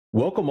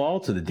Welcome all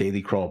to the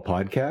Daily Crawl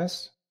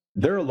podcast.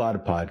 There are a lot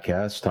of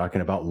podcasts talking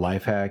about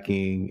life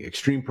hacking,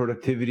 extreme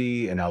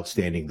productivity, and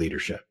outstanding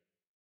leadership.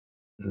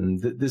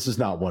 This is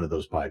not one of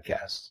those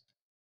podcasts.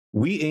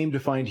 We aim to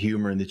find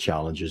humor in the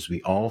challenges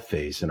we all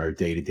face in our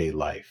day-to-day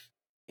life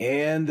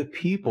and the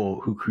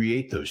people who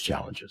create those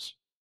challenges.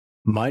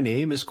 My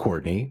name is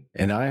Courtney,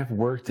 and I have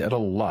worked at a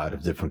lot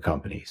of different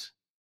companies.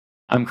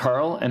 I'm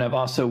Karl, and I've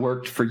also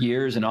worked for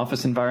years in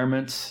office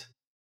environments.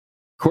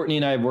 Courtney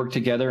and I have worked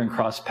together and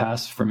crossed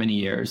paths for many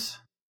years.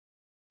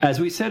 As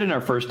we said in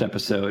our first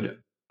episode,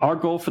 our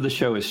goal for the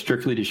show is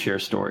strictly to share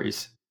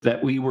stories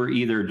that we were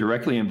either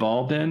directly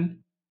involved in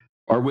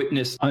or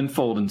witnessed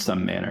unfold in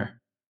some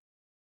manner.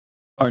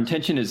 Our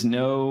intention is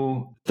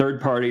no third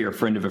party or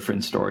friend of a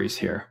friend stories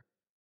here.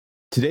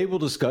 Today, we'll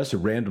discuss a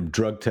random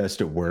drug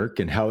test at work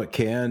and how it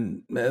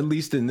can, at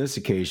least in this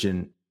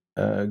occasion,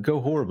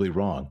 go horribly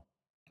wrong.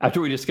 After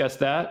we discuss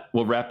that,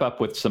 we'll wrap up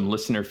with some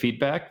listener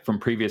feedback from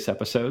previous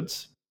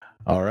episodes.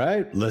 All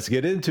right, let's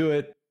get into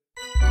it.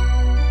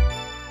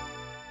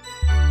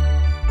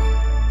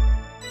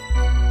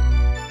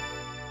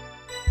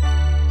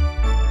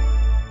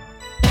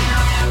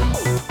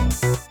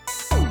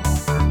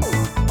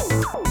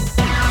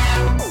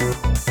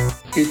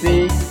 Excuse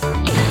me?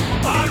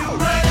 Are you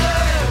ready?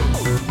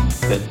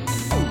 Good.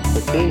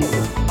 Okay.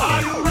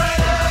 Are you ready?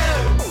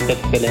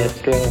 Just the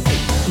last draw.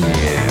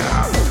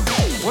 Yeah.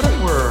 What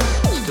if we're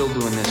still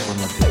doing this when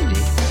we're 50?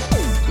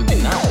 It would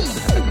be nice to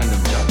have that kind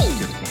of job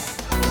security.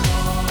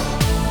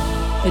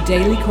 The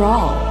Daily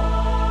Crawl.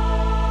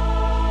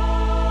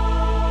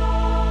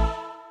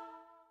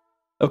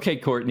 Okay,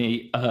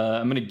 Courtney,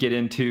 I'm going to get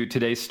into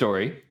today's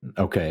story.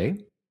 Okay.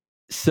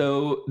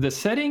 So the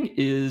setting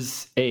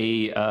is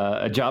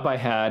a job I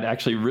had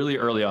actually really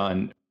early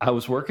on. I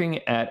was working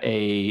at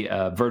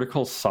a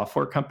vertical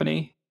software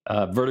company,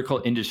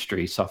 vertical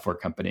industry software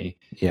company.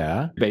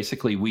 Yeah.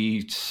 Basically,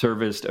 we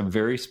serviced a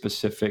very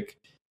specific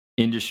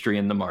industry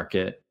in the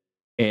market,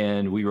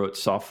 and we wrote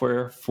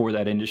software for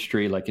that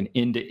industry, like an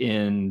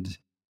end-to-end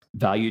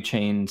value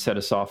chain set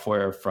of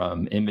software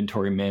from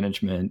inventory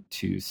management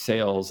to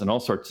sales and all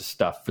sorts of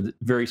stuff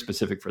very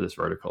specific for this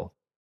vertical.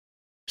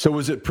 So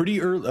was it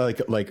pretty early,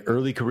 like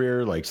early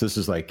career? Like, so this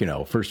is like,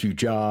 first few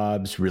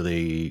jobs,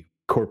 really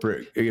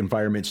corporate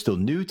environment, still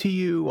new to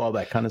you, all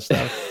that kind of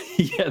stuff?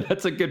 Yeah,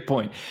 that's a good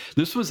point.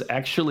 This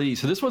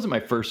wasn't my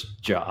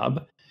first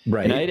job.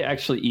 Right. And I'd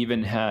actually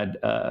even had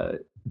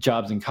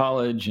jobs in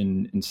college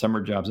and summer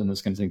jobs and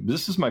this kind of thing.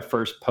 This is my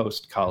first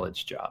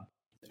post-college job.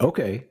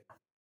 Okay.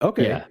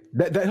 Yeah.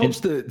 That helps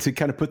to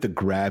kind of put the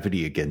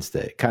gravity against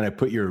it, kind of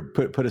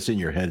put us in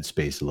your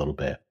headspace a little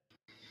bit.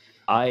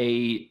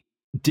 I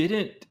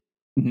didn't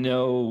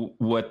know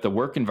what the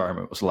work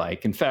environment was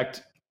like. In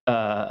fact,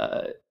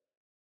 at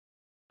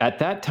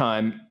that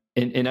time,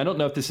 and I don't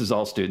know if this is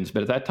all students,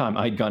 but at that time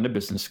I'd gone to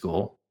business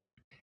school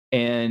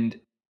and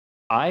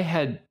I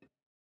had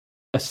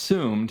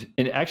assumed,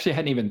 and actually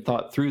hadn't even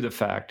thought through the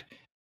fact,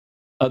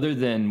 other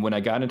than when I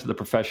got into the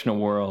professional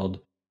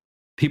world,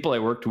 people I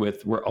worked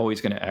with were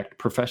always going to act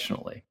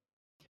professionally.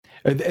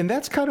 And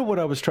that's kind of what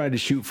I was trying to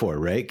shoot for,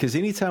 right? Because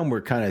anytime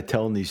we're kind of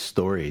telling these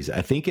stories,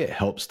 I think it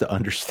helps to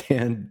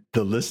understand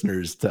the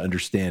listeners to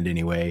understand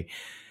anyway,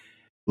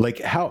 like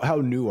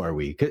how new are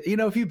we? 'Cause,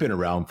 if you've been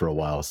around for a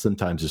while,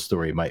 sometimes a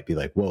story might be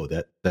like, whoa,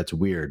 that's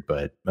weird,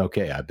 but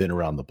okay, I've been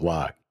around the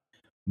block.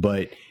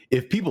 But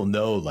if people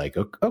know, like,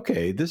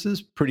 okay, this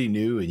is pretty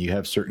new, and you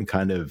have certain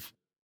kind of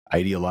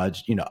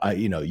ideology,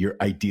 you're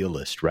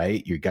idealist,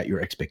 right? You got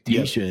your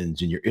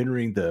expectations, and you're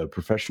entering the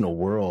professional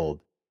world,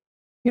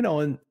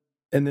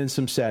 and then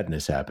some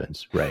sadness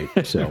happens, right?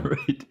 So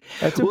Right.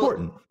 That's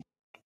important.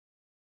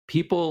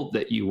 People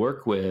that you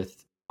work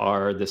with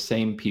are the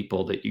same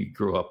people that you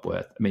grew up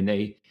with. I mean,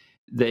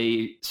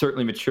 they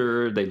certainly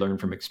mature, they learn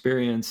from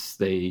experience,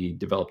 they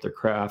develop their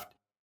craft,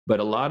 but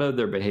a lot of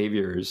their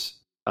behaviors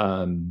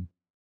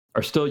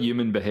are still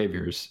human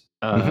behaviors,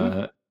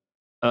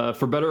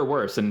 for better or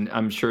worse. And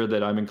I'm sure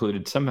that I'm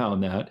included somehow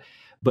in that.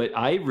 But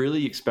I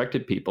really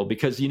expected people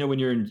because, when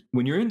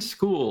you're in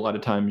school, a lot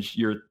of times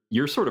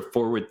you're sort of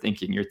forward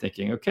thinking. You're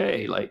thinking,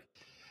 okay, like,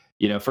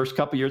 first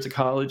couple years of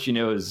college,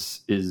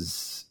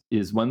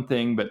 is one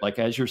thing, but like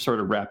as you're sort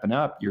of wrapping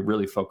up, you're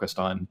really focused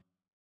on,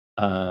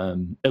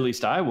 at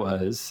least I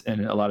was,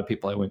 and a lot of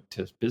people I went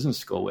to business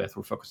school with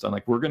were focused on,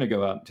 like, we're going to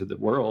go out into the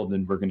world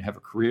and we're going to have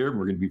a career. And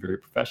we're going to be very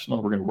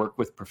professional. We're going to work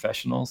with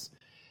professionals.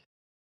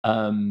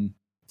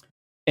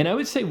 And I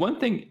would say one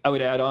thing I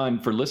would add on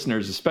for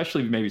listeners,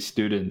 especially maybe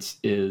students,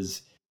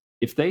 is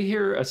if they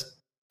hear us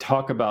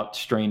talk about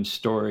strange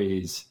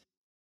stories,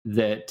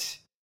 that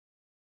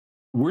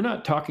we're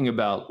not talking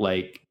about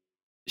like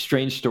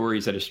strange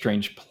stories at a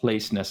strange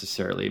place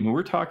necessarily. I mean,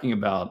 we're talking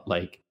about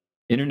like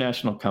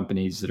international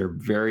companies that are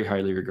very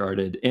highly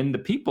regarded. And the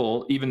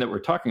people even that we're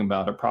talking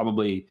about are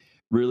probably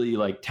really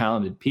like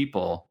talented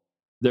people.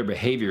 Their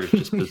behavior is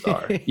just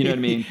bizarre. You know what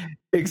I mean?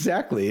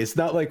 Exactly. It's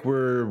not like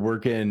we're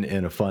working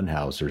in a fun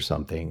house or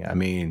something. I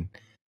mean,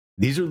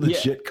 these are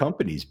legit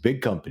companies,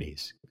 big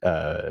companies.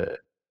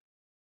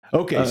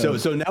 Okay,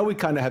 so now we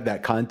kind of have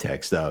that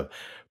context of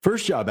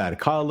first job out of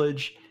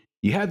college,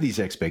 you have these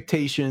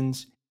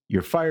expectations,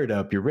 you're fired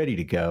up, you're ready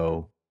to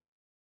go.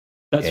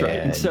 That's right.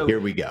 And so here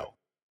we go.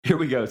 Here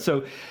we go.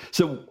 So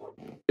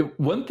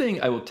one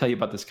thing I will tell you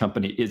about this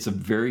company is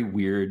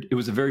it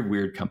was a very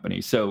weird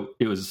company. So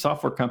it was a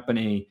software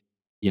company.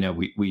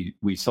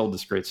 We sold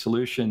this great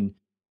solution,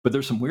 but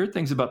there's some weird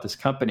things about this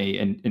company.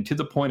 And to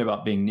the point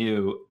about being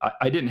new,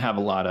 I didn't have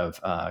a lot of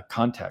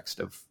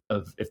context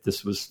of if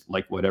this was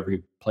like what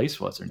every place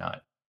was or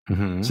not.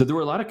 Mm-hmm. So there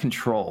were a lot of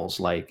controls,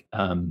 like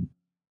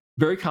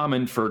very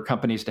common for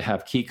companies to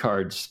have key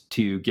cards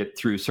to get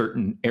through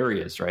certain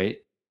areas, right?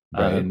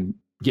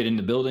 Get in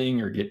the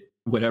building or get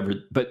whatever.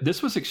 But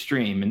this was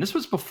extreme. And this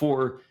was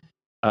before,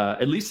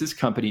 at least this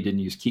company didn't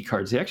use key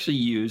cards. They actually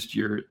used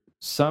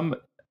some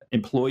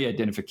employee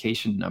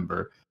identification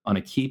number on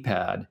a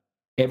keypad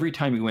every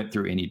time you went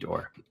through any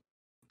door.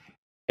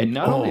 And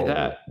not only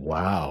that.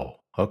 Wow.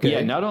 Okay.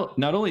 Yeah,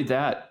 not only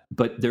that,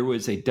 but there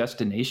was a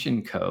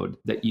destination code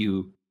that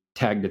you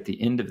tagged at the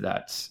end of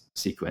that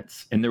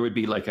sequence. And there would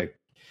be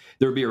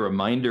a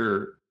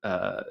reminder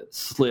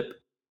slip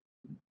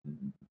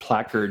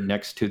placard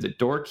next to the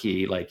door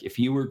key. Like if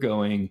you were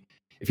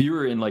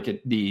in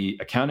like the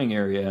accounting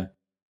area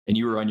and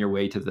you were on your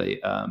way to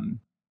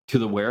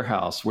the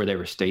warehouse where they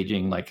were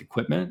staging like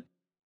equipment,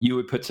 you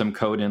would put some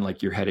code in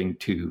like you're heading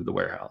to the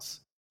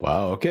warehouse.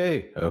 Wow.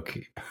 Okay.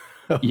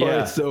 Yeah.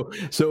 Right,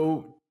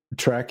 so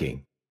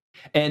tracking.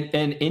 And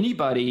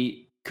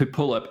anybody could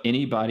pull up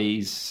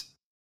anybody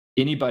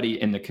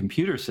in the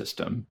computer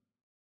system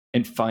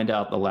and find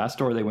out the last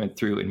door they went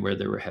through and where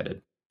they were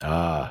headed.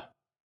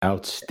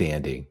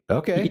 Outstanding.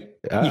 Okay.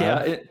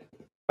 Yeah.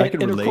 I can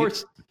relate.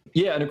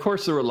 Of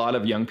course, there were a lot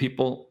of young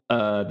people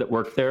that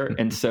worked there.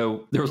 And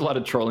so there was a lot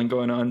of trolling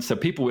going on. So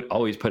people would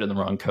always put in the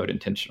wrong code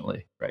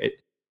intentionally, right?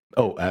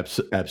 Oh,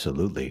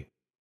 absolutely.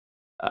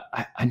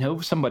 I know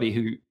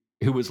somebody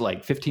who was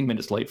like 15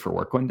 minutes late for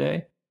work one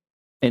day,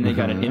 and they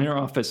got an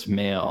inter-office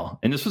mail.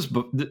 And this was,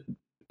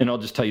 and I'll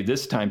just tell you,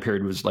 this time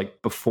period was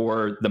like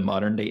before the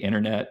modern day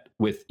internet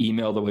with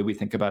email the way we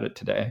think about it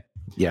today.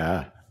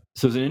 Yeah.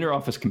 So it was an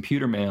inter-office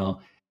computer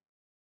mail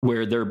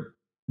where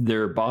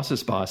their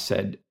boss's boss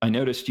said, "I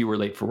noticed you were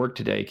late for work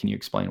today. Can you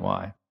explain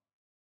why?"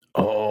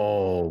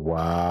 Oh,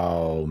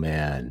 wow,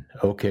 man.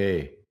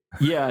 Okay.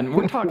 Yeah, and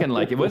we're talking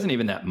like it wasn't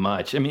even that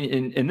much. I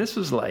mean, and this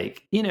was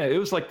like, it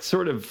was like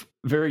sort of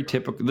very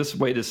typical. This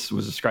way this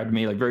was described to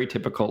me, like very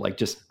typical, like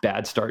just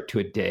bad start to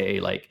a day,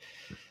 like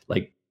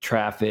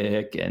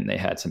traffic, and they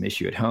had some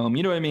issue at home.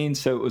 You know what I mean?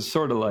 So it was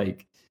sort of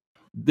like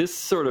this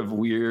sort of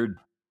weird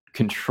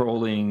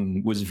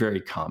controlling was very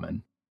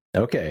common.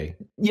 Okay.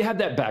 You had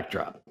that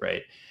backdrop,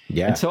 right?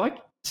 Yeah. And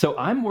so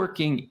I'm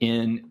working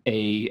in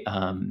a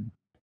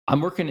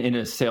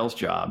sales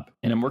job,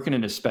 and I'm working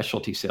in a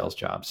specialty sales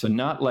job. So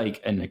not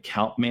like an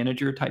account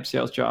manager type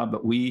sales job,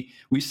 but we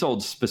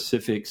sold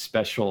specific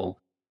special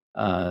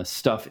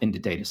stuff into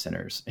data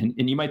centers. And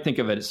you might think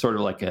of it as sort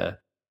of like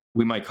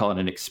we might call it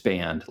an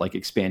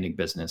expanding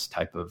business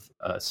type of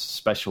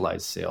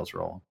specialized sales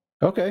role.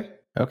 Okay.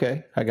 I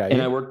got you.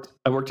 And I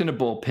worked in a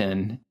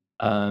bullpen.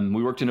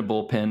 We worked in a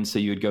bullpen, so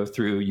you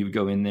would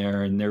go in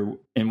there, and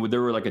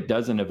there were like a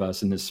dozen of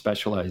us in this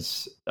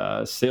specialized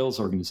sales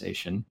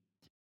organization.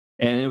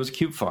 And it was a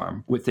cube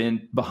farm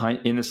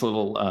in this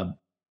little,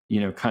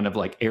 kind of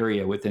like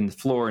area within the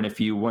floor. And if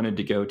you wanted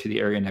to go to the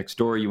area next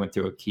door, you went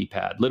through a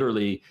keypad.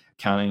 Literally,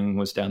 accounting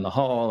was down the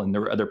hall, and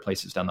there were other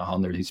places down the hall,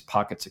 and there were these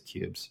pockets of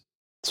cubes.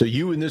 So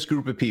you and this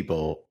group of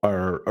people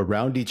are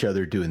around each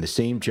other doing the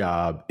same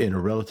job in a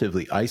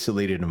relatively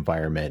isolated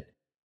environment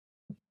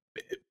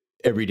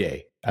every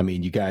day. I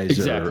mean, you guys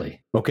exactly.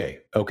 Okay.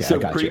 So I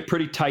got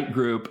pretty tight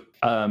group.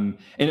 And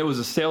it was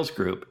a sales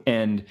group.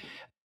 And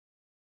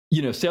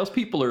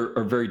salespeople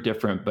are very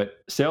different,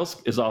 but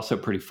sales is also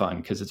pretty fun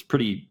because it's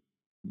pretty.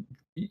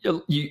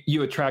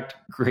 You attract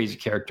crazy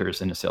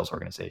characters in a sales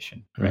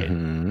organization, right?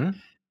 Mm-hmm.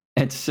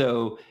 And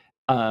so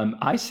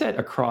I sat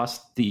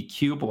across the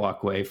cube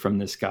walkway from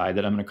this guy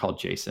that I'm going to call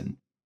Jason.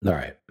 All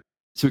right.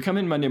 So we come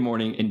in Monday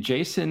morning, and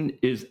Jason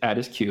is at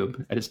his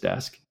cube at his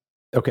desk.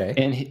 Okay.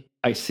 And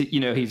I see,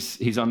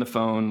 he's on the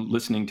phone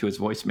listening to his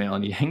voicemail,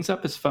 and he hangs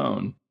up his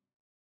phone,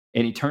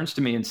 and he turns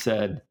to me and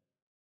said,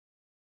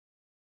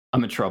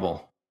 "I'm in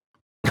trouble.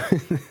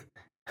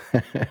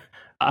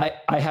 I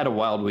had a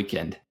wild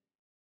weekend."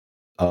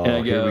 Oh, and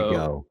I go, here we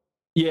go.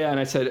 Yeah, and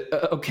I said,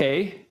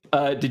 "Okay,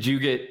 did you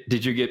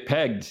get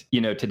pegged,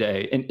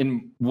 today?"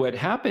 And what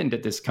happened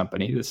at this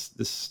company,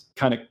 this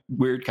kind of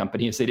weird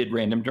company, is they did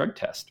random drug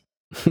test.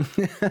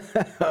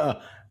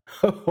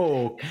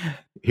 Oh,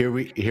 here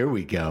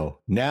we go.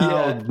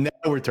 Now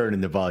we're turning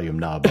the volume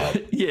knob up.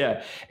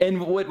 Yeah. And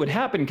what would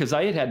happen, because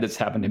I had this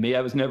happen to me,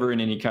 I was never in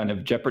any kind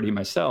of jeopardy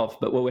myself,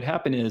 but what would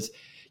happen is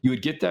you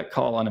would get that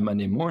call on a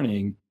Monday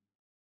morning,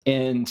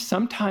 and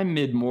sometime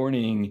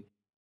mid-morning,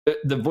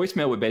 the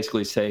voicemail would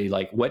basically say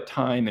like what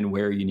time and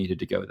where you needed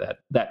to go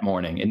that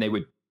morning. And they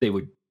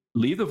would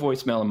leave the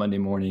voicemail on Monday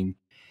morning,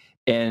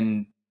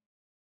 and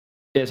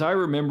as I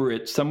remember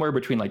it, somewhere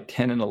between like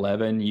 10 and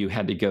 11, you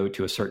had to go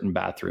to a certain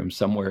bathroom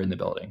somewhere in the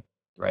building,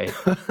 right?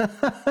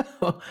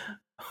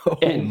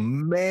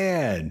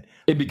 Man.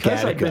 And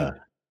because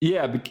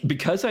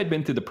because I'd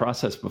been through the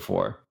process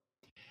before,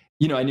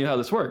 I knew how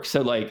this works.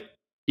 So like,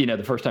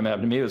 the first time it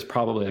happened to me was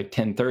probably like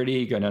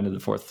 10:30, going down to the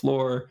 4th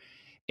floor,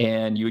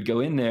 and you would go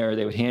in there.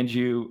 They would hand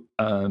you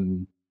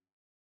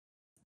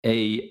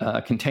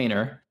a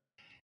container,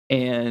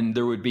 and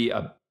there would be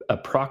a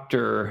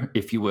proctor,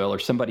 if you will, or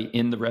somebody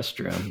in the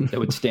restroom that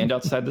would stand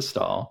outside the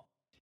stall.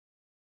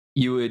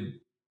 You would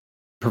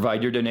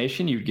provide your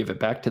donation. You'd give it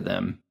back to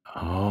them.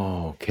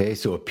 Oh, okay.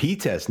 So a pee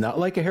test, not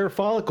like a hair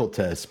follicle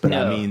test, but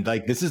No. I mean,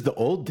 like this is the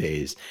old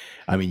days.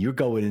 I mean, you're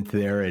going into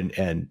there and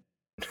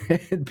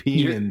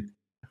peeing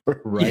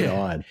right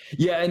on.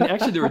 Yeah, and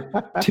actually there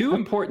were two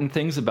important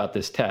things about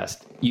this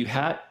test. You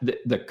had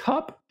the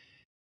cup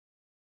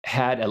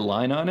had a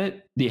line on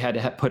it. You had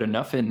to put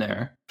enough in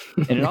there,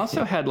 and it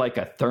also had like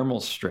a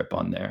thermal strip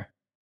on there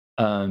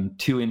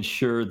to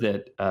ensure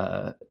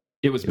that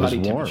it was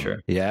body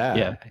temperature.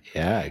 Yeah,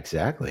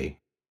 exactly.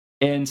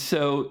 And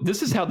so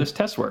this is how this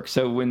test works.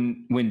 So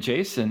when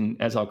Jason,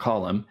 as I'll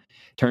call him,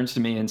 turns to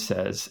me and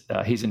says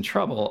he's in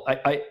trouble,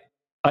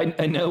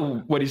 I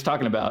know what he's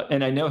talking about,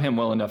 and I know him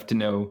well enough to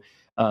know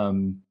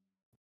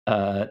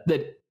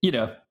that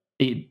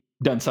he'd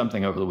done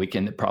something over the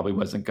weekend that probably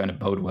wasn't going to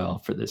bode well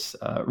for this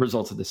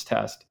results of this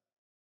test.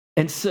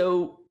 And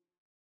so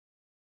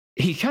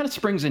he kind of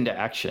springs into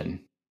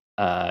action.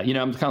 I'm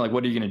kind of like,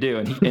 what are you going to do?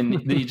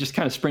 And he just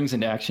kind of springs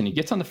into action. He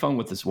gets on the phone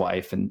with his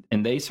wife, and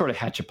they sort of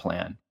hatch a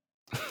plan.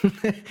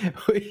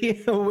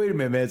 Wait a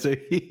minute, man. So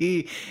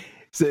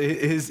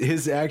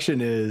his action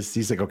is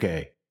he's like,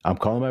 okay, I'm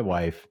calling my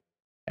wife,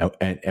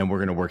 and we're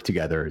going to work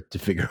together to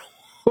figure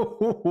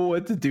out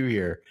what to do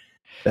here.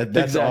 That's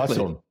exactly.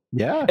 Awesome.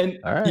 Yeah, and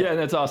all right. Yeah,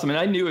 that's awesome. And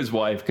I knew his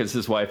wife because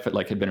his wife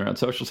had been around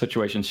social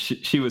situations.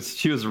 She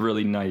was a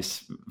really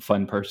nice,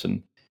 fun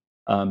person.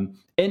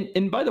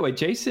 And by the way,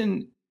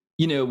 Jason,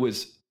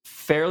 was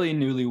fairly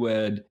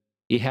newlywed.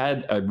 He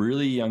had a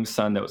really young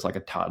son that was like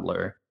a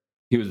toddler.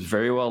 He was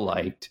very well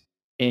liked,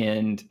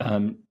 and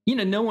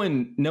no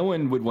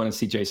one would want to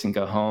see Jason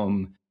go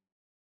home.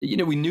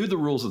 We knew the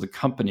rules of the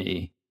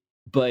company,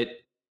 but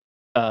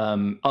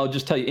I'll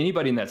just tell you,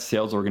 anybody in that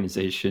sales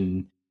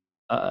organization,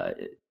 as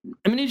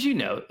they're going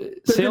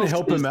to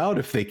help him out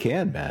if they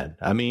can, man.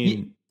 I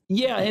mean,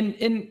 yeah, and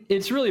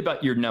it's really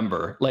about your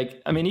number.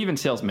 Like, even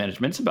sales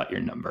management, it's about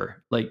your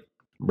number. Like,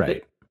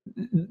 right.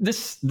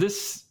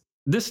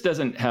 This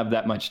doesn't have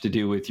that much to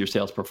do with your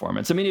sales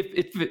performance.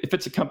 If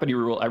it's a company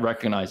rule, I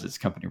recognize it's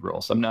company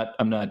rules. I'm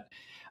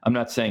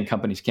not saying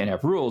companies can't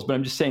have rules, but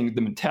I'm just saying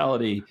the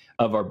mentality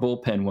of our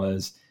bullpen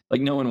was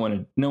like no one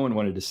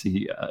wanted to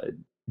see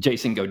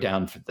Jason go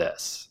down for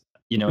this.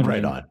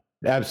 Right on.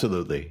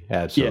 Absolutely.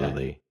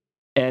 Yeah.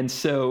 And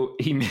so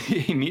he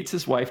meets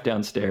his wife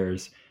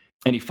downstairs,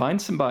 and he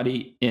finds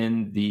somebody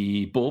in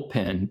the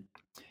bullpen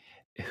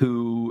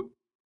who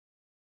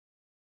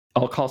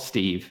I'll call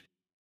Steve,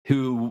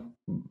 who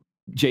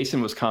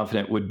Jason was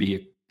confident would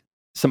be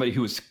somebody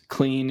who was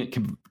clean,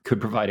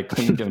 could provide a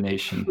clean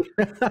donation.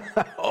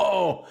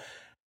 Oh,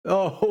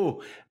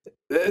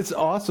 that's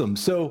awesome.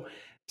 So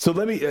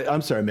let me,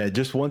 I'm sorry, man,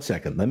 just 1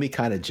 second. Let me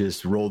kind of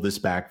just roll this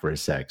back for a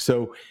sec.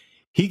 So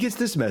he gets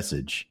this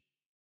message,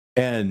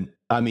 and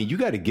you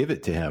got to give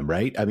it to him,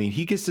 right?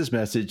 He gets this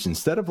message.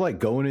 Instead of like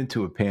going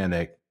into a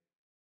panic,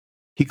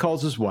 he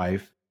calls his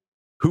wife,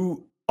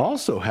 who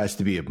also has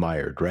to be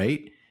admired,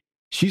 right?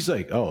 She's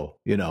like, oh,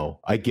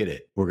 I get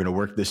it. We're going to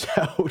work this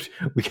out.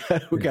 We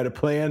got a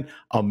plan.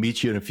 I'll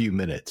meet you in a few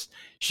minutes.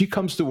 She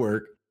comes to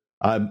work.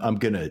 I'll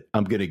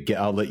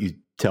let you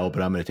tell,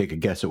 but I'm going to take a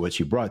guess at what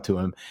she brought to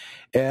him.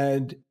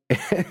 And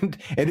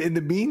in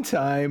the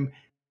meantime,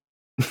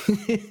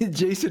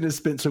 Jason has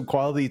spent some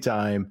quality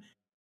time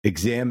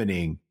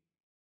examining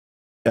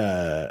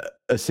a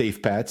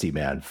safe Patsy,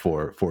 man,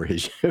 for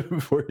his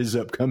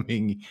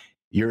upcoming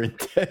urine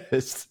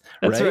test.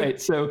 That's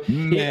right. So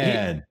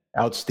man.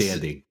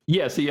 Outstanding.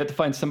 Yeah, so you have to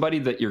find somebody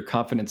that your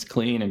confidence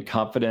clean and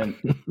confident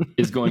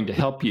is going to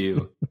help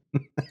you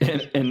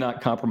and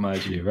not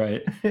compromise you,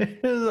 right? This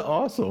is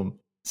awesome.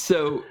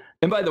 So,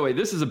 and by the way,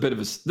 this is a bit of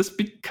this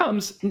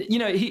becomes,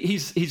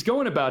 he's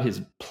going about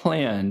his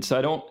plan. So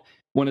I don't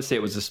want to say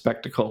it was a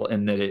spectacle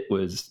and that it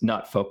was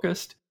not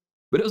focused,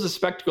 but it was a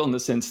spectacle in the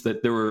sense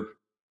that there were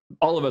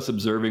all of us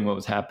observing what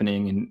was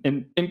happening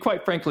and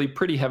quite frankly,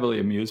 pretty heavily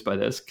amused by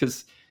this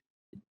because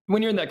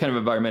when you're in that kind of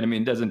environment,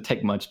 it doesn't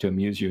take much to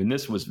amuse you. And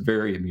this was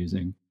very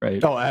amusing,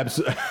 right? Oh,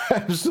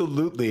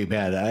 absolutely,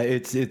 man.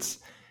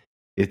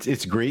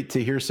 It's great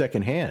to hear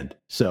secondhand.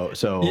 So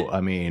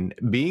yeah.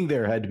 Being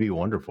there had to be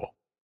wonderful.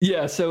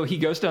 Yeah. So he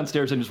goes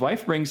downstairs and his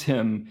wife brings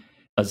him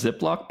a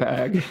Ziploc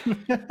bag.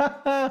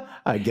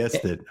 I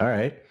guessed it. All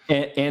right.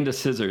 And a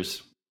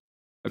scissors.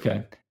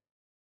 Okay.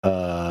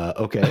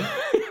 Okay.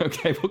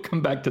 Okay. We'll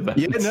come back to that.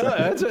 Yeah, no,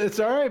 it's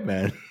all right,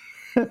 man.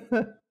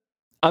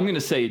 I'm going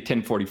to say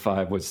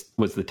 10:45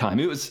 was the time.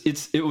 It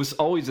was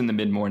always in the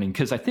mid-morning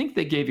because I think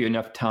they gave you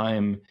enough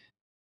time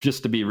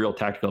just to be real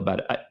tactical about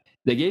it,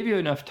 they gave you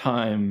enough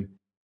time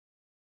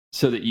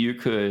so that you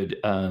could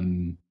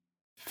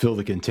fill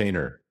the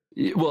container.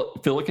 Well,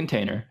 fill a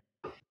container.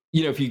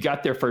 If you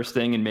got there first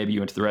thing and maybe you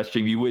went to the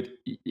restroom,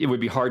 it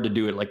would be hard to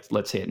do it, like,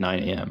 let's say at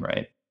 9 a.m.,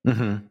 right?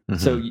 Mm-hmm, mm-hmm.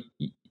 So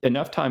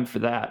enough time for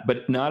that,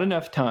 but not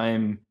enough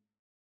time,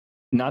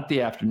 not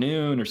the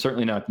afternoon, or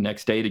certainly not the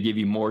next day, to give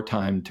you more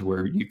time to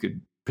where you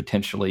could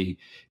potentially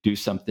do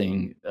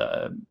something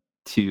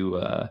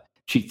to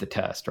cheat the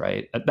test,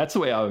 right? That's the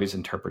way I always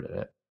interpreted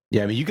it.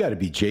 Yeah, I mean, you got to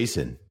be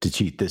Jason to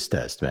cheat this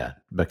test, man.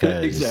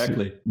 Because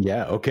exactly.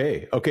 Yeah.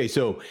 Okay.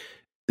 So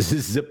this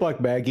is Ziploc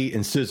baggie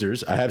and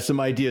scissors. I have some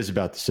ideas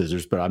about the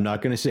scissors, but I'm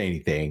not going to say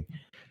anything.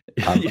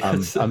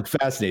 I'm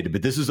fascinated,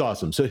 but this is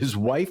awesome. So his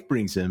wife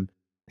brings him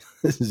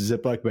this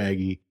Ziploc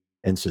baggie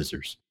and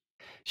scissors.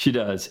 She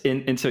does,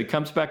 and so he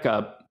comes back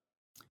up.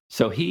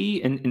 So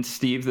he and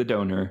Steve, the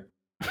donor,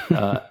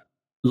 let's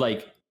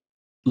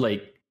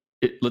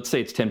say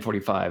it's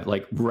 10:45,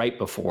 like right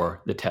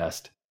before the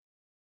test.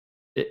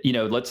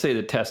 Let's say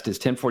the test is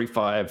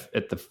 10:45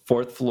 at the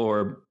 4th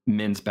floor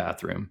men's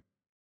bathroom,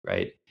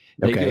 right?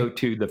 They go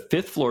to the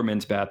 5th floor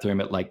men's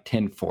bathroom at like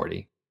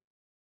 10:40.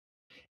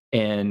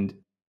 And,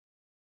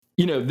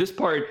 this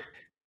part,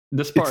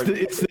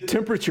 it's the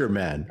temperature,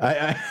 man.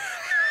 Yeah,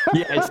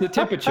 it's the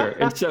temperature.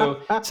 And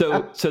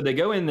so they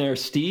go in there.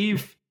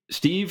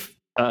 Steve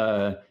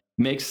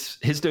makes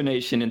his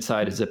donation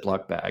inside a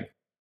Ziploc bag.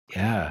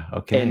 Yeah.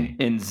 Okay.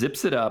 And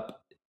zips it up.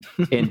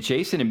 And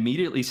Jason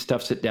immediately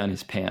stuffs it down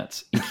his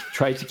pants. He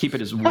tries to keep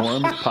it as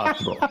warm as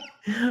possible.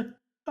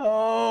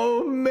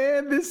 Oh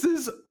man, this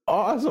is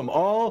awesome.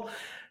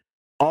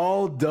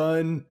 All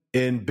done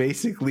in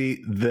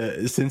basically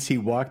since he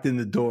walked in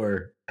the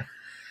door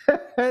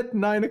at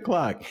 9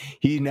 o'clock.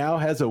 He now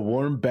has a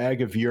warm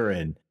bag of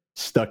urine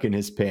stuck in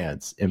his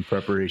pants in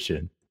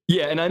preparation.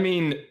 Yeah, and I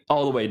mean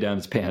all the way down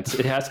his pants.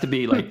 It has to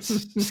be like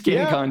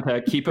skin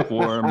contact, keep it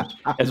warm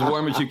as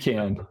you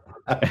can.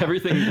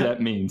 Everything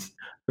that means.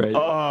 Right.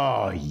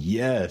 Oh,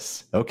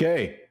 yes.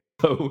 Okay.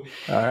 So,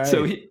 all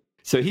right.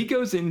 So he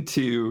goes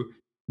into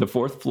the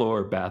 4th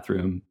floor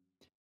bathroom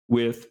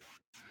with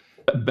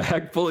a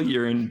bag full of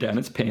urine down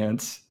his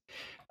pants,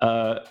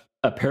 a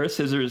pair of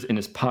scissors in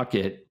his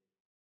pocket.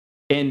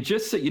 And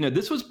just so you know,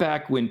 this was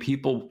back when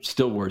people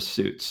still wore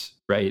suits,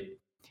 right?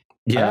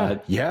 Yeah.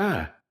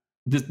 Yeah.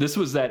 This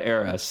was that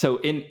era. So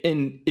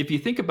if you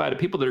think about it,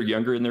 people that are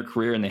younger in their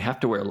career and they have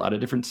to wear a lot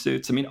of different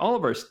suits. I mean, all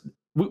of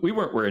we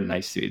weren't wearing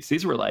nice suits.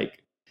 These were like,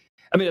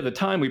 I mean, at the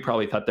time, we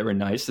probably thought they were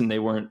nice and they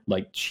weren't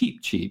like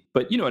cheap,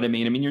 but you know what I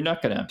mean? I mean, you're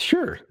not going to...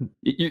 Sure.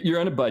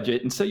 You're on a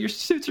budget. And so your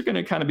suits are going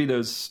to kind of be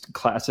those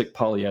classic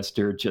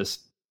polyester,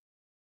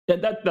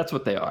 that's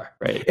what they are,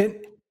 right?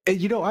 And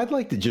I'd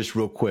like to just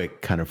real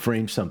quick kind of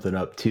frame something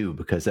up too,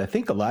 because I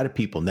think a lot of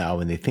people now,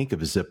 when they think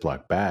of a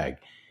Ziploc bag,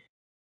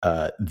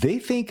 they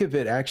think of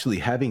it actually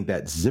having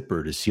that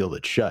zipper to seal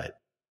it shut.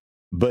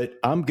 But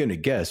I'm going to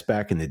guess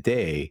back in the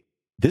day,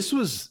 this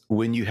was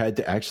when you had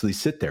to actually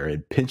sit there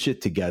and pinch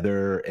it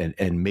together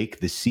and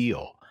make the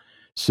seal.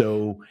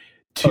 So,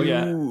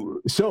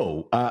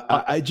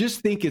 I just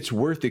think it's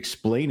worth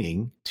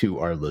explaining to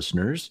our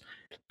listeners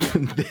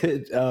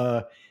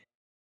that,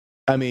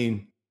 I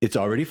mean, it's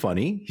already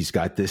funny. He's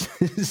got this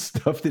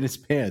stuffed in his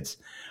pants,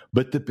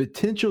 but the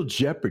potential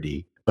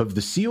jeopardy of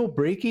the seal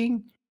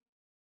breaking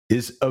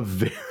is a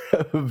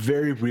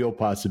very real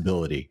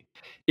possibility.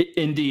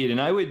 Indeed.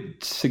 And I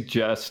would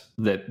suggest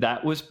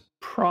that was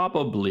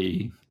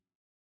probably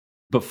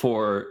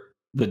before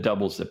the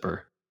double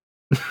zipper.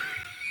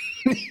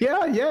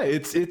 Yeah.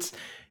 It's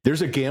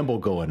there's a gamble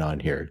going on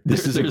here.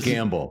 There's a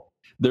gamble.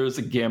 There's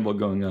a gamble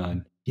going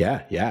on.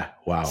 Yeah.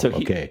 Wow. So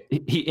okay.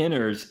 He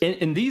enters,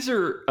 and these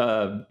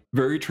are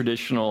very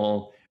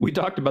traditional. We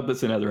talked about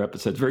this in other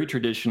episodes. Very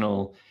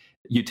traditional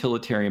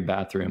utilitarian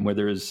bathroom where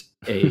there's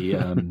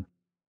a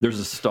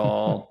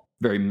stall,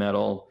 very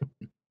metal,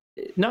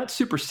 not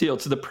super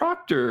sealed. So the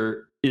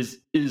proctor is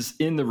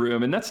in the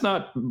room, and that's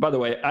not. By the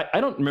way,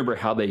 I don't remember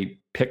how they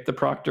picked the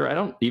proctor. I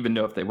don't even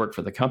know if they worked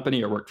for the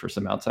company or worked for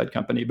some outside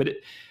company. But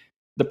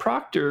the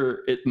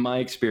proctor, in my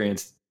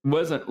experience,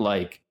 wasn't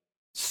like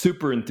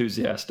super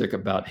enthusiastic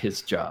about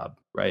his job,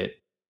 right?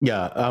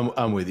 Yeah,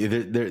 I'm with you.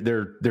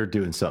 They're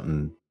doing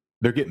something.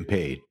 They're getting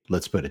paid.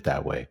 Let's put it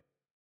that way.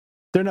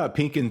 They're not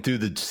pinking through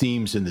the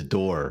seams in the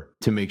door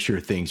to make sure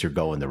things are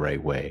going the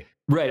right way.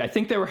 Right. I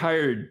think they were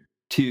hired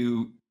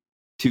to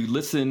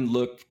listen,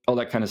 look, all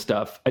that kind of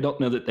stuff. I don't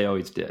know that they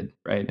always did,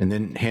 right? And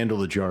then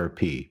handle a jar of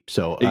pee.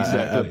 So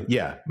exactly.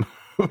 Yeah,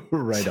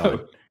 right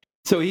on.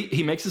 So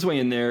he makes his way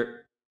in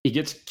there. He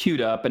gets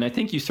queued up, and I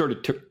think you sort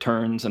of took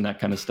turns and that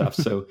kind of stuff.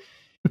 So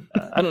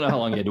I don't know how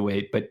long he had to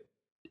wait, but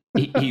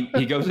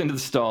he goes into the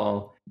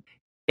stall,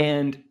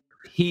 and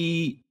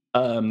the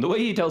way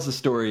he tells the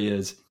story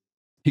is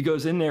he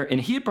goes in there, and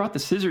he had brought the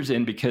scissors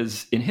in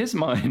because in his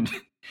mind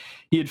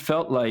he had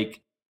felt like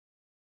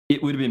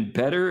it would have been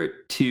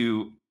better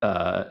to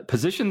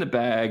position the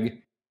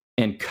bag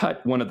and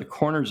cut one of the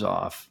corners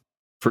off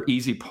for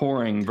easy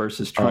pouring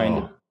versus trying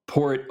to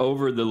pour it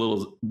over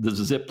the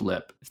zip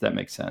lip, if that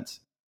makes sense.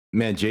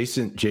 Man,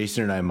 Jason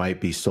and I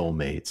might be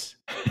soulmates.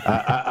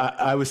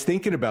 I was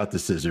thinking about the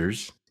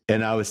scissors,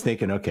 and I was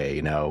thinking, okay,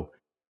 you know,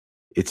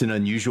 it's an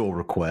unusual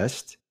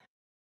request.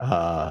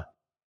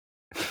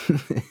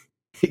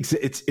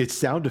 It's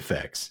sound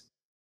effects.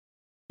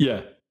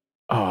 Yeah.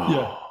 Oh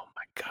Yeah.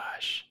 my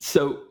gosh.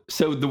 So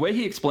the way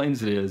he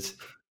explains it is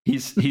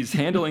he's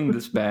handling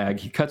this bag.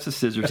 He cuts the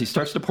scissors. He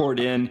starts to pour it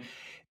in,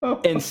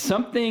 and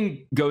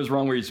something goes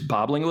wrong where he's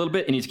bobbling a little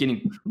bit, and he's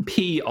getting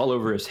pee all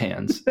over his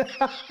hands.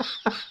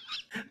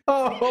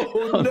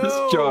 Oh on no!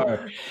 This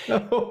jar.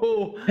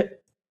 No.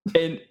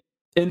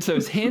 And so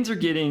his hands are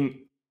getting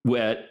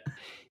wet.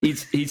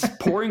 He's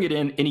pouring it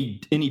in, and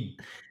he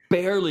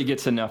barely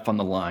gets enough on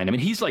the line. I mean,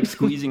 he's like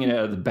squeezing it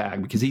out of the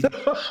bag because he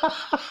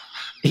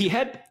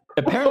had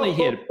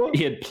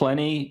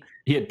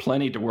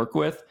plenty to work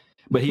with,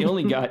 but he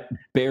only got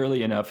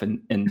barely enough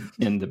in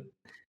the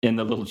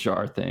little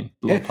jar thing,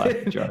 the little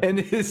plastic jar. And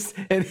his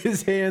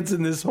hands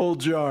in this whole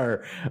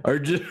jar are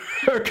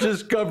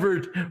just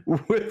covered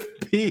with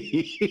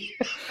pee.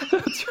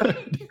 That's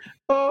right.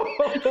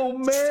 Oh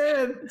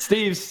man,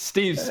 Steve's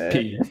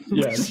pee.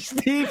 Yeah,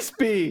 Steve's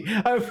pee.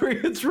 I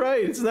forget. It's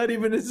right. It's not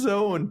even his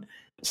own.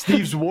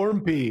 Steve's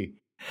warm pee.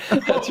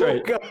 That's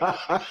right.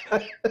 God.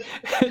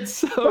 And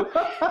so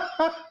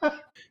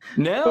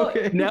now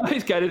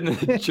he's got it in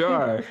the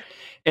jar,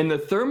 and the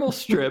thermal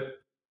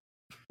strip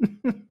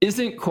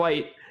isn't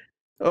quite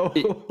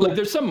like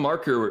there's some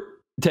marker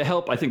to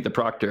help, I think, the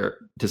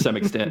proctor to some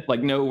extent,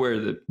 like know where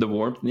the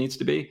warmth needs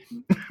to be.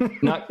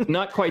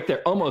 Not quite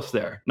there, almost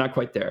there, not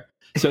quite there.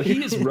 So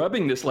he is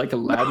rubbing this like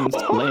Aladdin's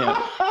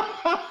lamp.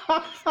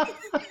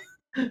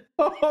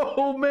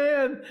 Oh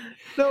man,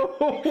 no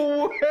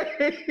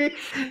way.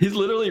 He's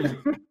literally,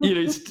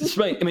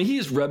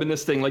 he's rubbing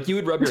this thing like you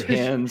would rub your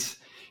hands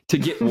to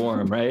get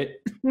warm, right?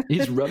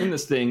 He's rubbing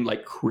this thing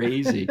like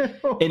crazy,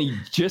 and he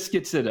just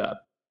gets it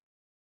up.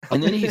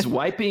 And then he's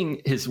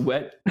wiping his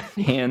wet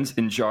hands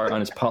and jar on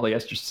his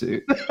polyester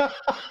suit.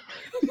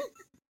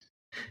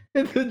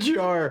 In the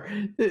jar,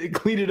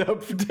 clean it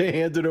up to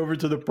hand it over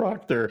to the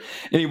proctor.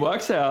 And he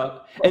walks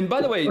out. And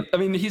by the way, I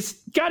mean,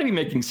 he's got to be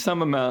making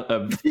some amount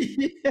of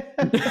noise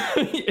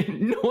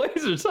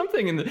or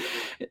something. And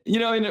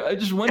I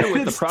just wonder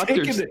what the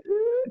proctor's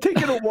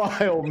taking a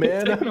while,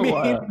 man. A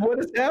while. What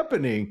is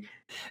happening?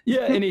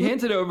 Yeah, and he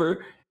hands it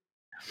over,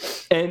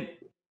 and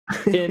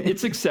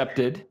it's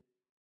accepted.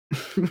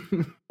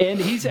 And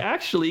he's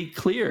actually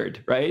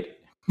cleared, right?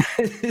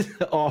 It's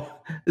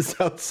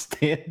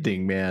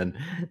outstanding, man.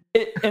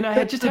 And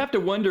I just have to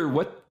wonder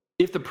what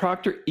if the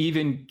proctor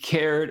even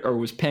cared or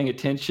was paying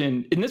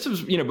attention. And this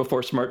was,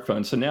 before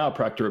smartphones. So now a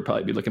proctor would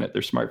probably be looking at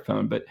their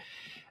smartphone. But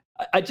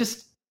I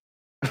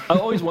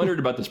always wondered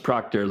about this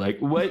proctor. Like,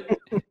 what?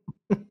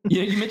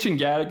 You mentioned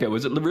Gattaca.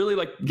 Was it really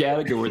like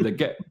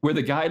Gattaca, where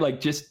the guy like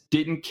just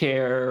didn't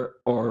care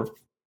or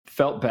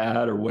felt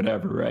bad or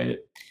whatever, right?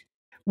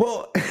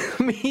 Well,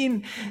 I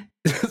mean,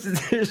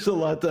 there's a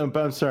lot to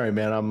unpack. I'm sorry,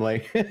 man. I'm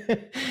like,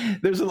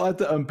 there's a lot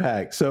to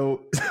unpack.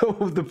 So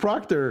the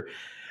proctor,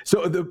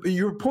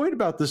 your point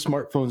about the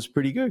smartphone is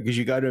pretty good, because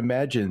you got to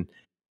imagine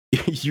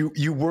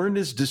you weren't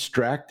as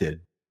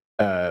distracted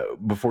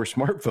before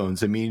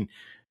smartphones. I mean,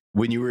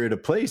 when you were at a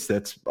place,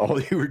 that's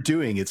all you were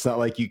doing. It's not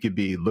like you could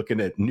be looking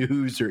at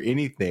news or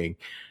anything.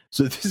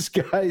 So this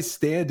guy's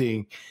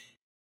standing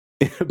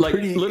like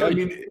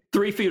literally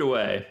 3 feet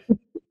away.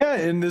 Yeah,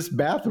 in this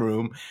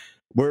bathroom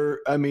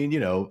where,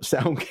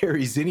 sound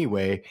carries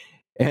anyway.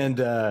 And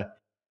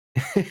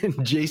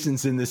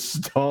Jason's in this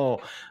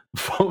stall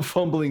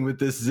fumbling with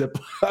this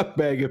Ziploc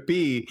bag of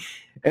pee.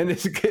 And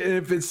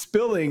if it's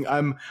spilling,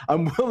 I'm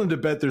willing to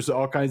bet there's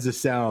all kinds of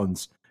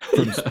sounds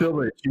from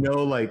spillage,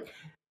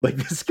 like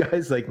this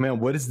guy's like, man,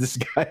 what is this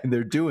guy in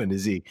there doing?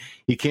 Is he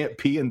can't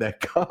pee in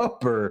that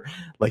cup, or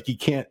like he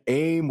can't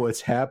aim?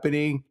 What's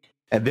happening?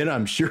 And then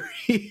I'm sure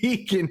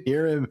he can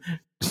hear him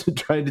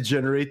trying to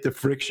generate the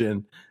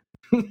friction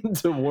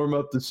to warm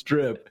up the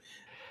strip.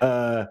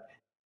 Yeah.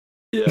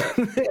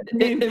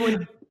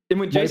 And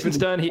when Jason's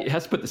done, he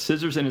has to put the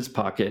scissors in his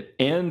pocket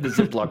and the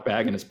Ziploc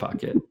bag in his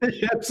pocket.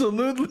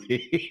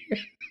 Absolutely.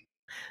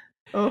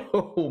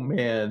 Oh,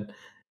 man.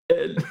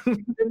 And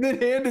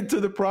then hand it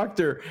to the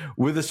proctor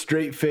with a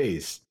straight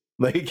face.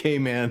 Like, hey,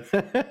 man,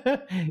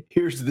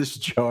 here's this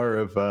jar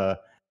of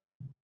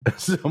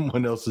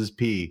someone else's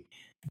pee.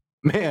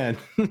 Man.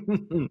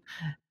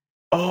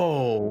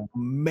 Oh,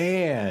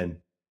 man.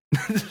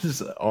 This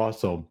is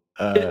awesome.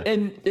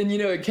 And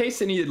in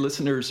case any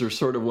listeners are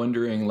sort of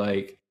wondering,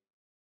 like,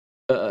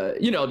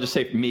 I'll just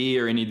say me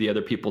or any of the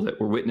other people that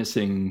were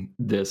witnessing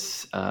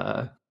this,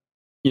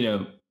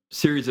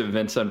 series of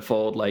events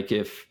unfold, like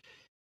if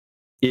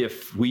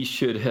we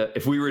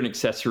were an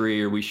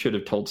accessory, or we should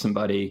have told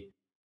somebody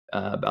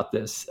about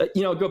this.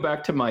 I'll go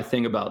back to my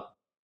thing about,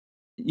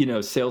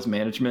 sales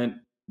management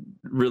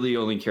really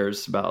only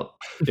cares about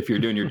if you're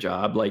doing your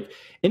job. Like,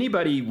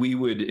 anybody we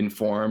would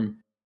inform,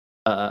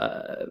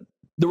 there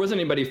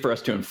wasn't anybody for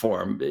us to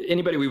inform.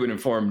 Anybody we would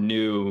inform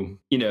knew,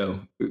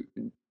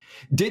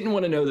 didn't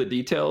want to know the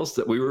details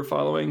that we were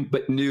following,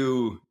 but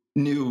knew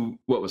knew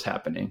what was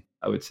happening,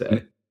 I would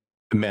say.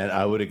 Man,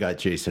 I would have got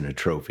Jason a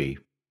trophy.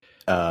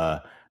 I'm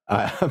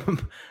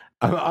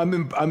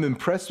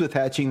impressed with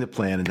hatching the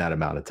plan in that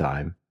amount of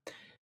time.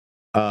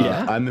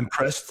 Yeah. I'm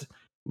impressed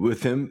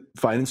with him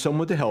finding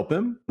someone to help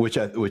him, which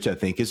I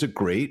think is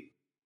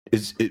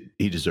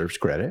he deserves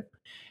credit.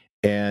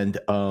 And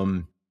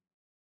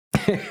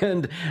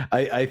and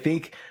I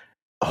think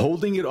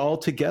holding it all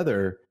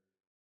together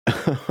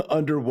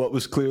under what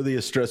was clearly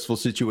a stressful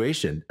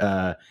situation.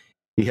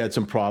 He had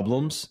some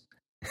problems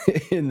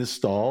in the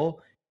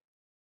stall.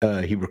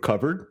 He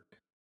recovered.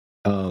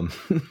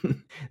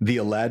 The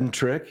Aladdin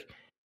trick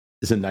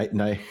is a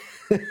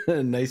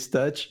nice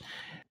touch.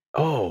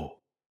 Oh.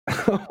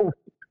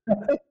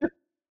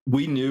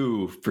 We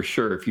knew for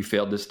sure if you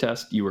failed this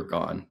test, you were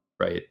gone,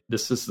 right?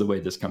 This is the way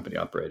this company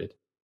operated.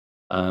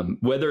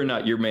 Whether or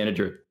not your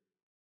manager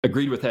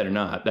agreed with that or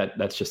not,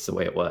 that's just the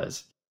way it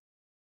was.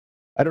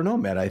 I don't know,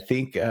 man. I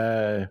think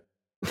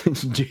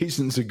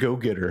Jason's a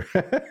go-getter.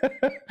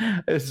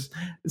 It's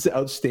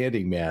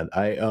outstanding, man.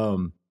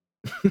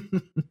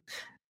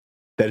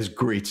 That is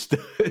great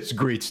stuff. It's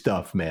great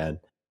stuff, man.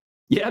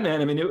 Yeah,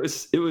 man. I mean, it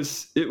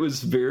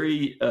was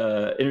very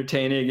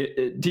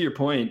entertaining. To your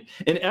point,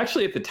 and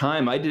actually at the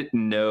time, I didn't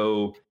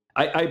know.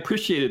 I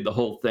appreciated the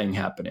whole thing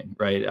happening,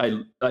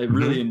 right? I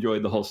really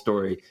enjoyed the whole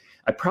story.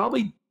 I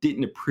probably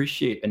didn't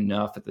appreciate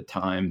enough at the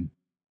time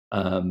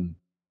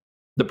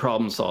the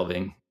problem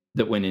solving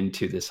that went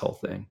into this whole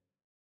thing.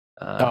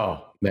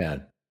 Oh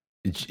man,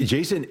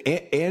 Jason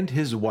and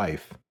his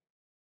wife.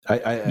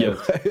 I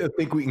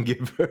think we can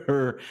give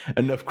her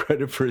enough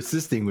credit for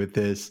assisting with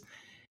this.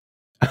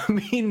 I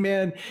mean,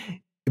 man,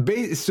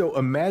 so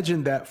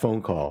imagine that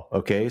phone call.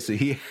 Okay, so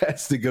he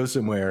has to go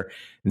somewhere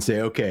and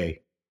say,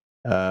 "Okay,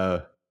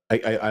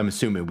 I'm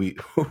assuming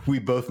we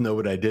both know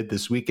what I did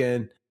this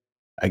weekend.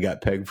 I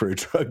got pegged for a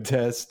drug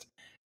test.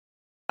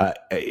 I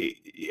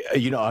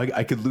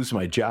could lose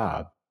my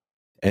job."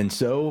 And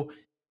so,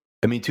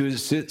 I mean,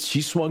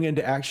 she swung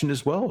into action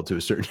as well to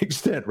a certain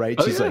extent,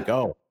 right? She's like,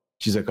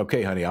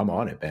 "Okay, honey, I'm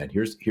on it, man.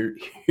 Here's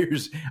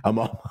I'm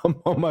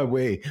on my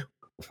way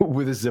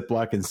with a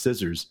ziplock and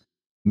scissors.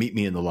 Meet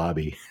me in the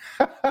lobby."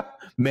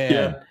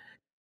 Man,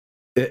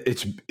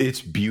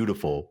 it's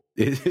beautiful.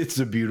 It's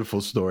a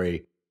beautiful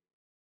story,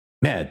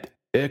 man.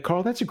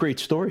 Karl, that's a great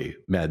story,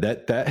 man.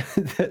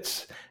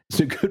 That's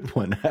a good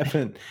one. I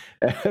haven't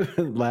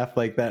laughed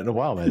like that in a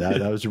while, man.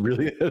 That was a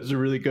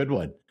really good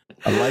one.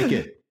 I like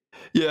it.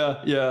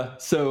 Yeah.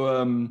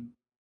 So,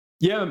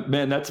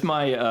 man, that's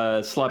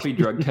my sloppy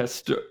drug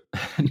test,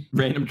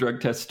 random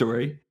drug test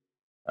story.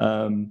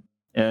 And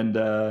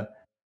it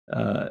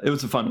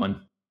was a fun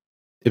one.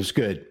 It was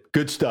good.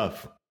 Good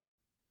stuff.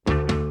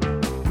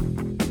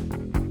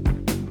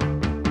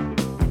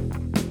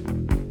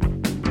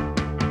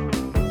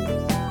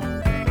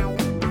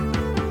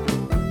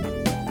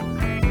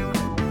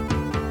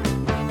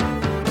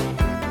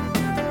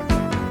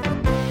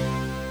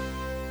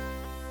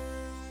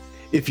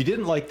 If you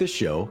didn't like this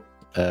show,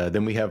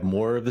 then we have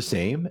more of the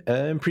same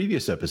in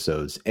previous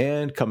episodes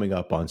and coming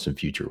up on some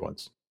future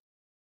ones.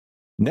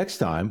 Next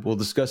time, we'll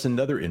discuss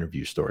another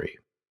interview story.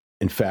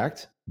 In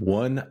fact,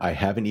 one I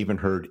haven't even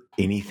heard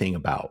anything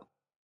about.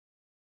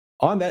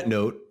 On that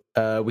note,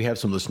 we have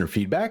some listener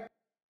feedback.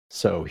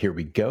 So here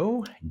we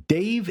go.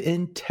 Dave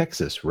in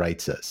Texas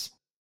writes us,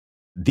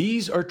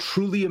 "These are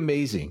truly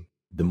amazing.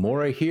 The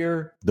more I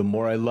hear, the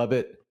more I love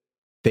it.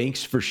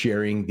 Thanks for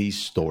sharing these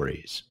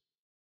stories."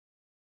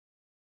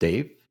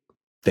 Dave,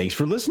 thanks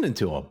for listening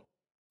to them.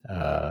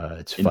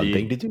 It's a fun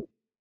thing to do.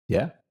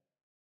 Yeah.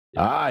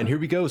 And here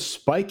we go.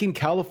 Spike in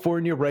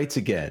California writes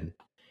again.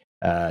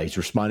 He's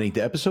responding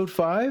to episode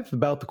 5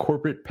 about the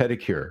corporate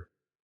pedicure.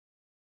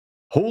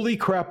 "Holy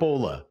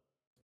crapola.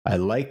 I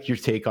like your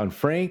take on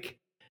Frank.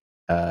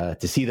 To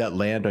see that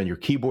land on your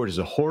keyboard is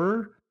a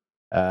horror.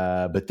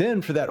 But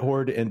then for that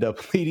horror to end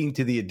up leading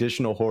to the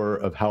additional horror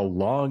of how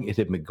long it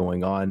had been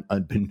going on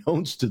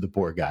unbeknownst to the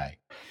poor guy."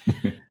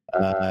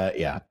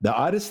 The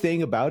oddest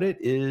thing about it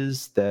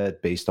is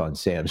that based on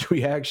Sam's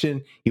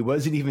reaction, he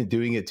wasn't even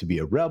doing it to be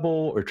a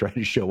rebel or try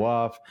to show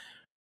off,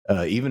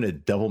 even a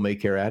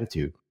devil-may-care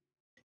attitude.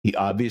 He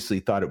obviously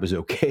thought it was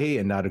okay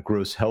and not a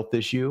gross health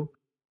issue.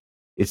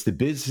 It's the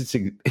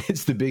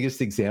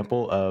biggest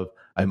example of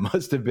I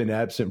must have been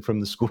absent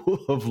from the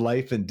school of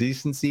life and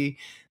decency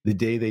the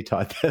day they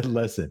taught that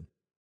lesson.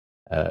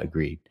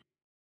 Agreed.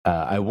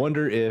 I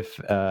wonder if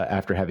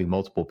after having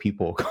multiple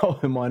people call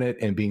him on it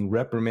and being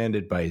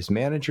reprimanded by his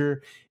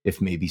manager, if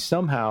maybe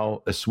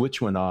somehow a switch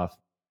went off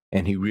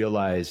and he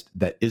realized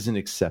that isn't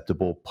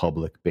acceptable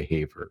public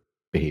behavior.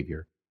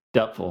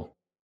 Doubtful.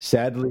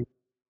 Sadly,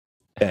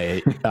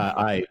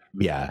 I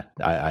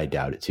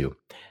doubt it too.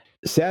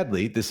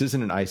 Sadly, this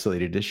isn't an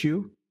isolated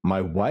issue.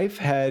 My wife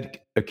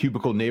had a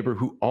cubicle neighbor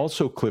who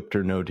also clipped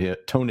her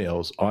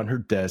toenails on her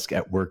desk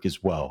at work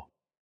as well.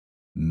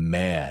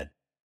 Man.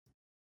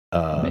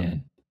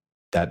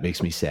 That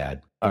makes me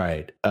sad. All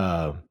right.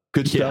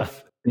 Good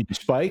stuff. Thank you,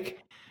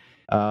 Spike.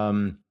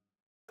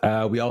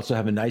 We also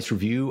have a nice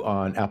review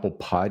on Apple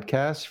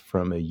Podcasts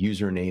from a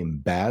user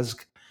named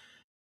Bazg.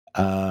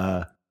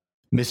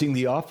 Missing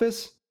The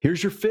Office?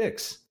 Here's your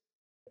fix.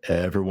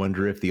 Ever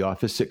wonder if the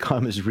Office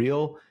sitcom is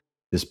real?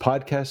 This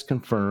podcast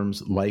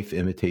confirms life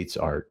imitates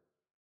art.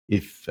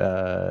 If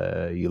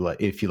you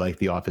like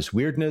The Office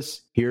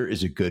weirdness, here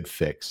is a good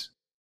fix.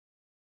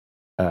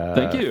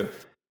 Thank you.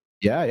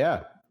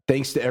 Yeah.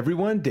 Thanks to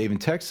everyone, Dave in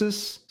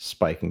Texas,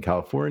 Spike in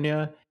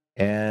California,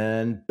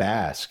 and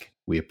Basque.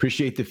 We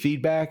appreciate the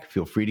feedback.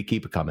 Feel free to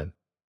keep it coming.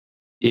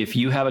 If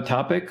you have a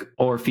topic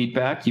or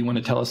feedback you want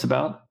to tell us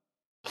about,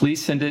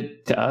 please send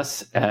it to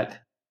us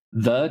at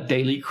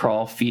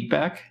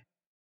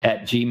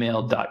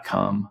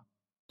thedailycrawlfeedback@gmail.com.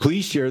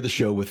 Please share the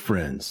show with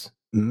friends,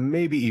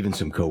 maybe even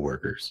some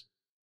coworkers,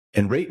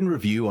 and rate and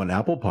review on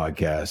Apple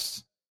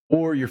Podcasts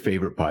or your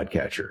favorite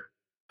podcatcher.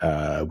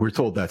 We're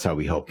told that's how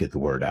we help get the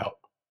word out.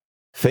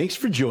 Thanks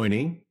for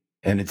joining,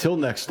 and until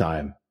next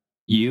time,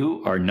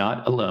 you are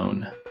not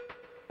alone.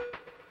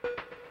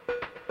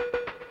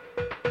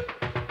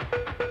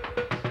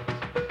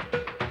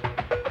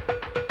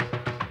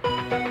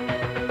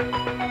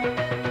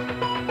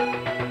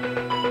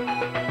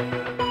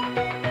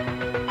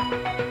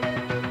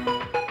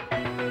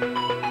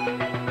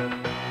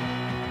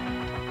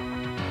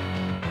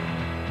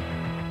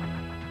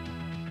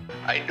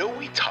 I know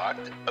we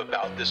talked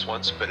about this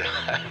once, but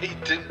I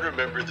didn't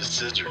remember the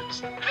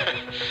scissors.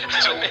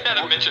 So they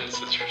had to mention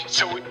scissors.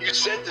 So when you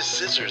said the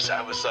scissors,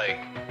 I was like,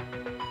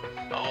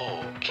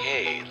 oh,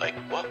 okay, like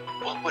what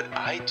would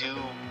I do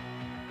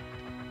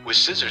with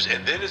scissors?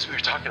 And then as we were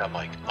talking, I'm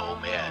like, oh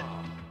man,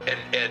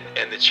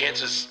 and the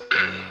chances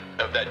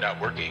of that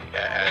not working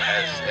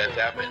as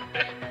happened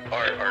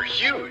are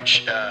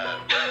huge.